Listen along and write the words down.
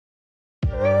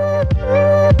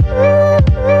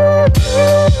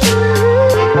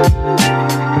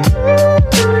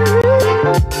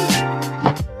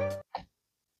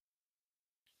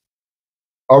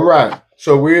All right.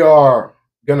 So we are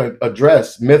going to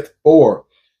address myth 4.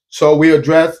 So we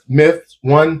addressed myths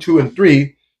 1, 2, and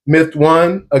 3. Myth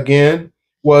 1, again,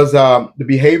 was the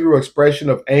behavioral expression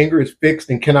of anger is fixed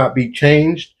and cannot be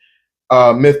changed.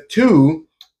 Myth 2,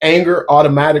 anger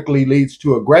automatically leads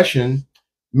to aggression.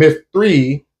 Myth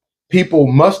 3, people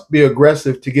must be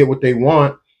aggressive to get what they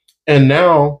want. And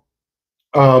now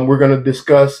we're going to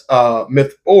discuss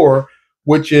myth 4,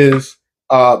 which is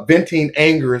venting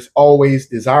anger is always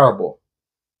desirable.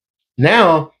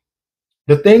 Now,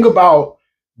 the thing about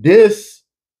this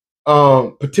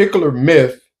particular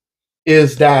myth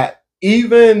is that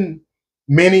even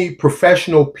many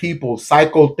professional people,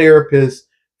 psychotherapists,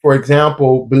 for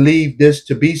example, believe this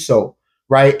to be so,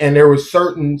 right? And there were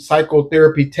certain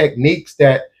psychotherapy techniques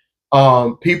that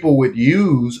people would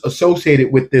use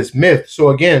associated with this myth. So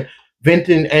again,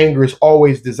 venting anger is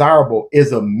always desirable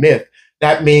is a myth.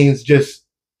 That means just,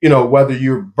 whether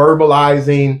you're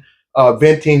verbalizing,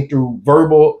 venting through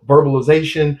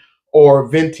verbalization, or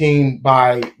venting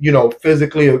by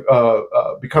physically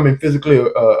becoming physically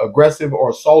aggressive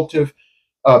or assaultive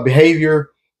behavior,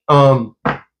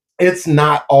 it's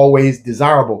not always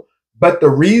desirable. But the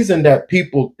reason that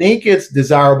people think it's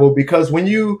desirable, because when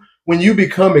you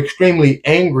become extremely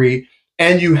angry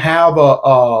and you have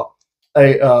a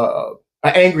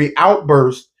angry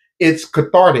outburst, it's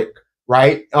cathartic,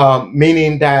 right?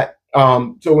 Meaning that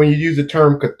so when you use the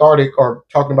term cathartic or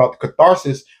talking about the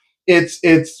catharsis,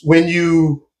 it's when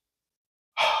you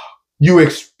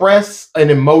express an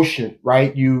emotion,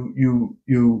 right? You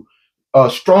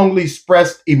strongly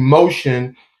expressed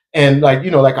emotion, and like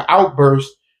an outburst,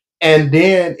 and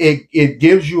then it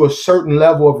gives you a certain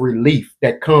level of relief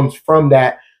that comes from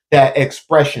that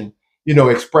expression,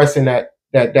 expressing that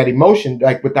emotion,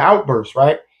 like with the outburst,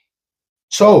 right?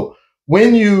 So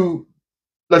when you,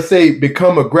 let's say,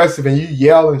 become aggressive and you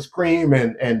yell and scream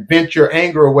and vent your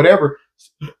anger or whatever,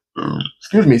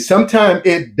 excuse me, sometimes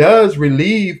it does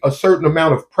relieve a certain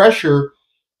amount of pressure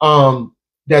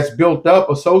that's built up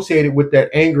associated with that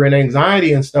anger and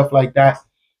anxiety and stuff like that.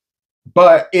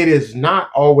 But it is not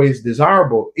always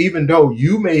desirable. Even though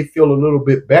you may feel a little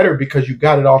bit better because you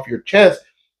got it off your chest,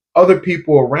 other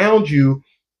people around you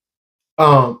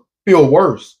feel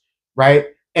worse, right?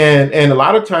 And a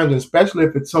lot of times, especially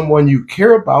if it's someone you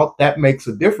care about, that makes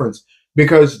a difference,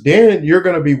 because then you're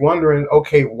going to be wondering,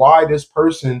 okay, why this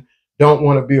person don't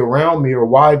want to be around me, or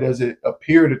why does it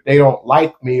appear that they don't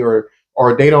like me, or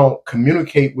they don't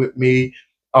communicate with me,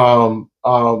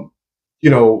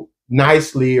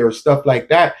 nicely, or stuff like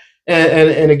that.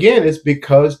 And again, it's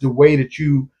because the way that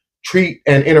you treat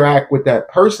and interact with that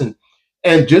person.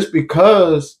 And just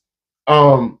because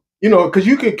because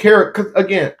you can care. Because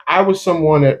again, I was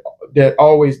someone that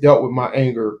always dealt with my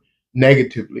anger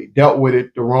negatively, dealt with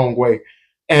it the wrong way,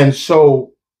 and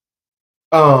so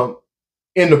um,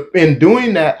 in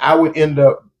doing that, I would end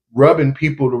up rubbing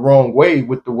people the wrong way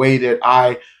with the way that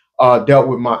I dealt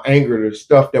with my anger, the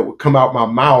stuff that would come out my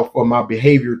mouth or my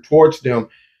behavior towards them,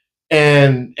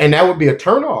 and that would be a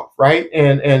turnoff, right?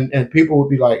 And people would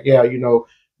be like, yeah,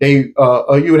 they you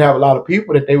would have a lot of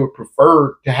people that they would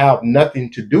prefer to have nothing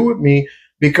to do with me,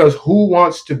 because who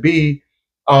wants to be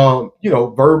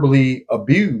verbally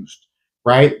abused,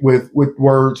 right, with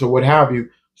words or what have you.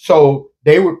 So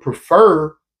they would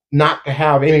prefer not to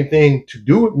have anything to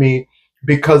do with me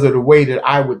because of the way that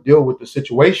I would deal with the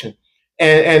situation.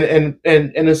 And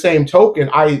in the same token,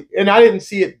 I didn't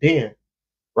see it then,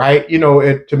 right?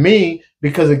 To me,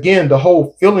 because again, the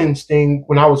whole feelings thing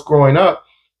when I was growing up,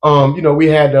 we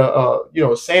had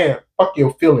saying, "Fuck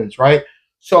your feelings," right?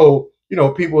 So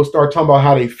people would start talking about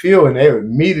how they feel, and they would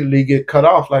immediately get cut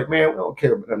off. Like, man, we don't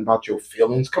care about your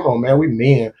feelings. Come on, man, we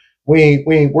men, we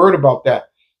ain't worried about that.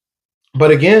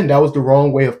 But again, that was the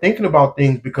wrong way of thinking about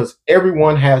things, because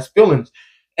everyone has feelings.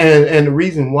 And the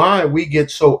reason why we get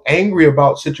so angry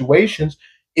about situations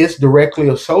is directly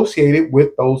associated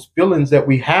with those feelings that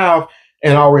we have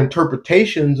and our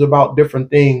interpretations about different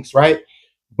things, right?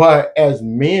 But as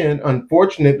men,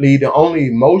 unfortunately, the only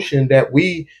emotion that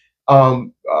we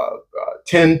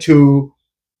tend to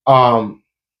um,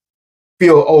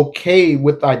 feel okay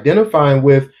with identifying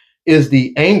with is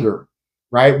the anger,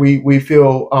 right? We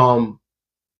feel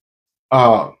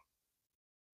uh,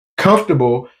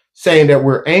 comfortable saying that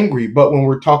we're angry, but when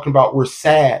we're talking about we're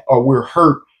sad or we're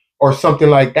hurt or something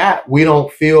like that, we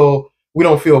don't feel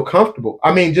comfortable.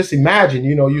 I mean, just imagine,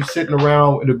 you sitting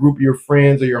around with a group of your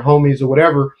friends or your homies or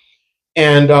whatever,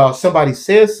 and somebody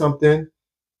says something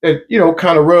that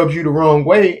kind of rubs you the wrong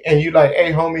way, and you like,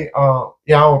 hey, homie,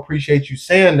 yeah, I don't appreciate you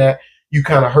saying that. You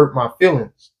kind of hurt my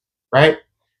feelings, right?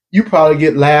 You probably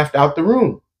get laughed out the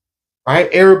room. right?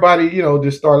 Everybody,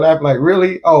 just start laughing like,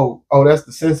 really? Oh, that's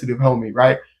the sensitive homie,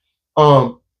 right?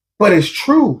 Um, but it's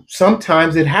true.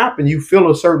 Sometimes it happens. You feel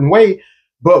a certain way,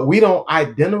 but we don't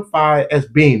identify it as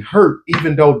being hurt,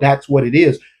 even though that's what it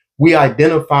is. We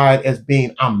identify it as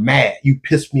being, I'm mad, you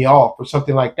pissed me off, or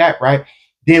something like that, right?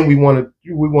 Then we want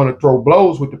to throw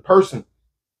blows with the person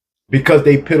because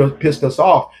they pissed us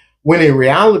off. When in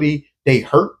reality, they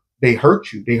hurt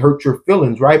you, they hurt your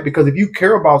feelings, right? Because if you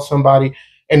care about somebody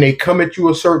and they come at you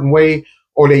a certain way,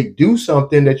 or they do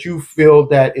something that you feel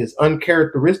that is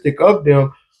uncharacteristic of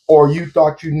them, or you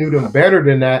thought you knew them better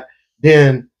than that,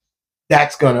 then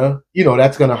that's gonna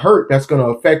hurt. That's gonna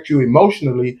affect you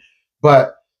emotionally.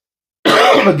 But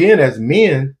again, as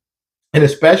men, and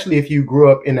especially if you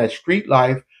grew up in that street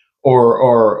life,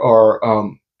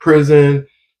 or prison,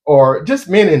 or just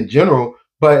men in general,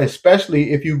 but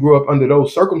especially if you grew up under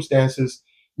those circumstances,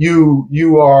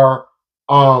 you are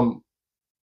um,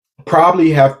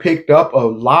 probably have picked up a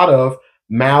lot of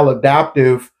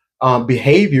maladaptive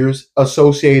behaviors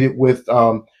associated with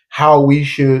how we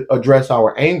should address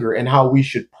our anger and how we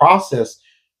should process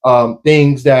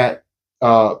things that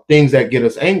get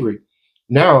us angry.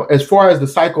 Now, as far as the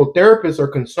psychotherapists are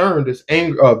concerned, this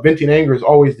anger, venting anger is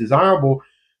always desirable.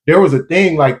 There was a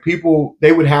thing like people,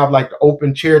 they would have like the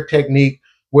open chair technique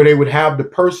where they would have the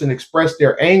person express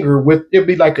their anger with, it'd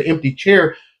be like an empty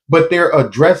chair, but they're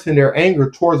addressing their anger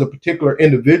towards a particular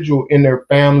individual in their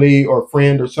family or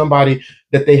friend or somebody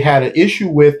that they had an issue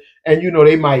with. And,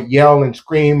 they might yell and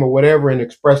scream or whatever and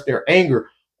express their anger.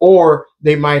 Or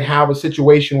they might have a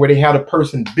situation where they had a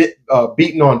person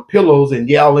beating on pillows and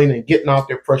yelling and getting out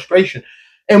their frustration.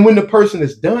 And when the person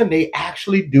is done, they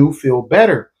actually do feel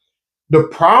better. The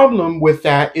problem with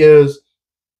that is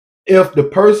if the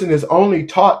person is only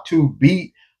taught to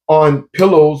beat on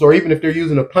pillows, or even if they're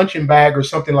using a punching bag or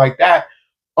something like that,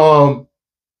 um,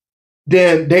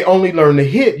 then they only learn to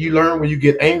hit. You learn when you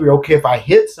get angry, okay, if I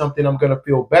hit something, I'm going to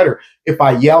feel better. If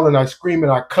I yell and I scream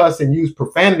and I cuss and use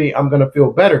profanity, I'm going to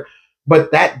feel better.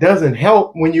 But that doesn't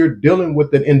help when you're dealing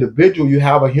with an individual. You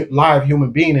have a live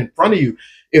human being in front of you.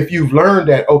 If you've learned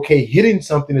that, okay, hitting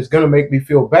something is going to make me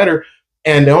feel better,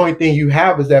 and the only thing you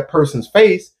have is that person's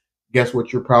face, guess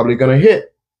what you're probably going to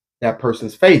hit? That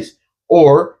person's face.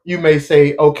 Or you may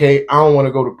say, okay, I don't want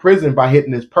to go to prison by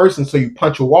hitting this person. So you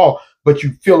punch a wall, but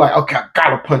you feel like, okay, I got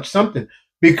to punch something,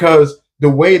 because the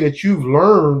way that you've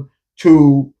learned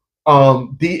to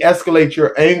de-escalate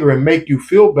your anger and make you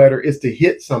feel better is to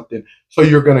hit something. So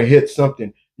you're going to hit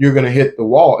something. You're going to hit the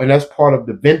wall. And that's part of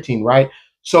the venting, right?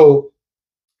 So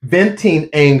venting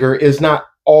anger is not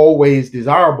always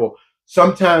desirable.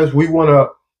 Sometimes we want to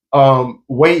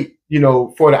wait,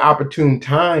 for the opportune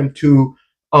time to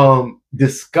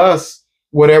discuss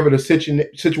whatever the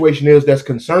situation is that's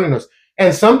concerning us.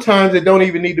 And sometimes it don't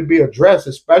even need to be addressed,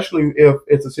 especially if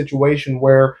it's a situation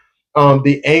where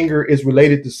the anger is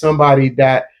related to somebody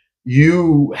that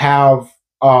you have,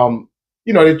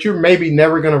 that you're maybe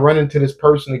never going to run into this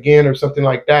person again or something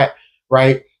like that,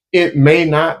 right? It may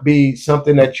not be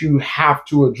something that you have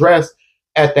to address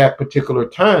at that particular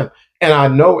time. And I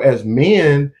know as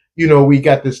men, we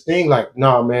got this thing like,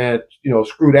 nah, man,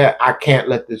 screw that. I can't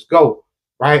let this go,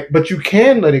 right? But you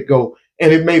can let it go,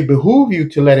 and it may behoove you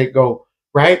to let it go,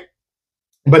 right?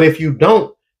 But if you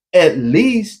don't, at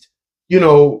least,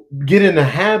 get in the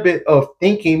habit of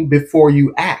thinking before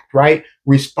you act, right?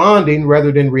 Responding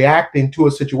rather than reacting to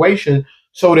a situation,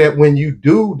 so that when you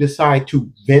do decide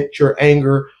to vent your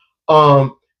anger,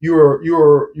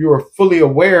 you're fully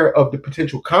aware of the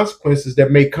potential consequences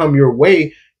that may come your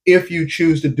way if you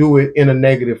choose to do it in a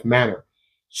negative manner.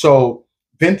 So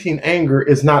venting anger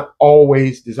is not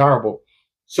always desirable.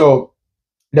 So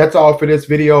that's all for this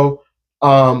video.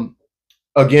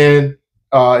 Again,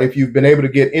 if you've been able to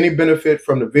get any benefit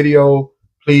from the video,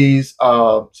 please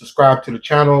subscribe to the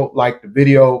channel, like the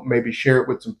video, maybe share it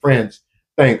with some friends.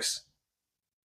 Thanks.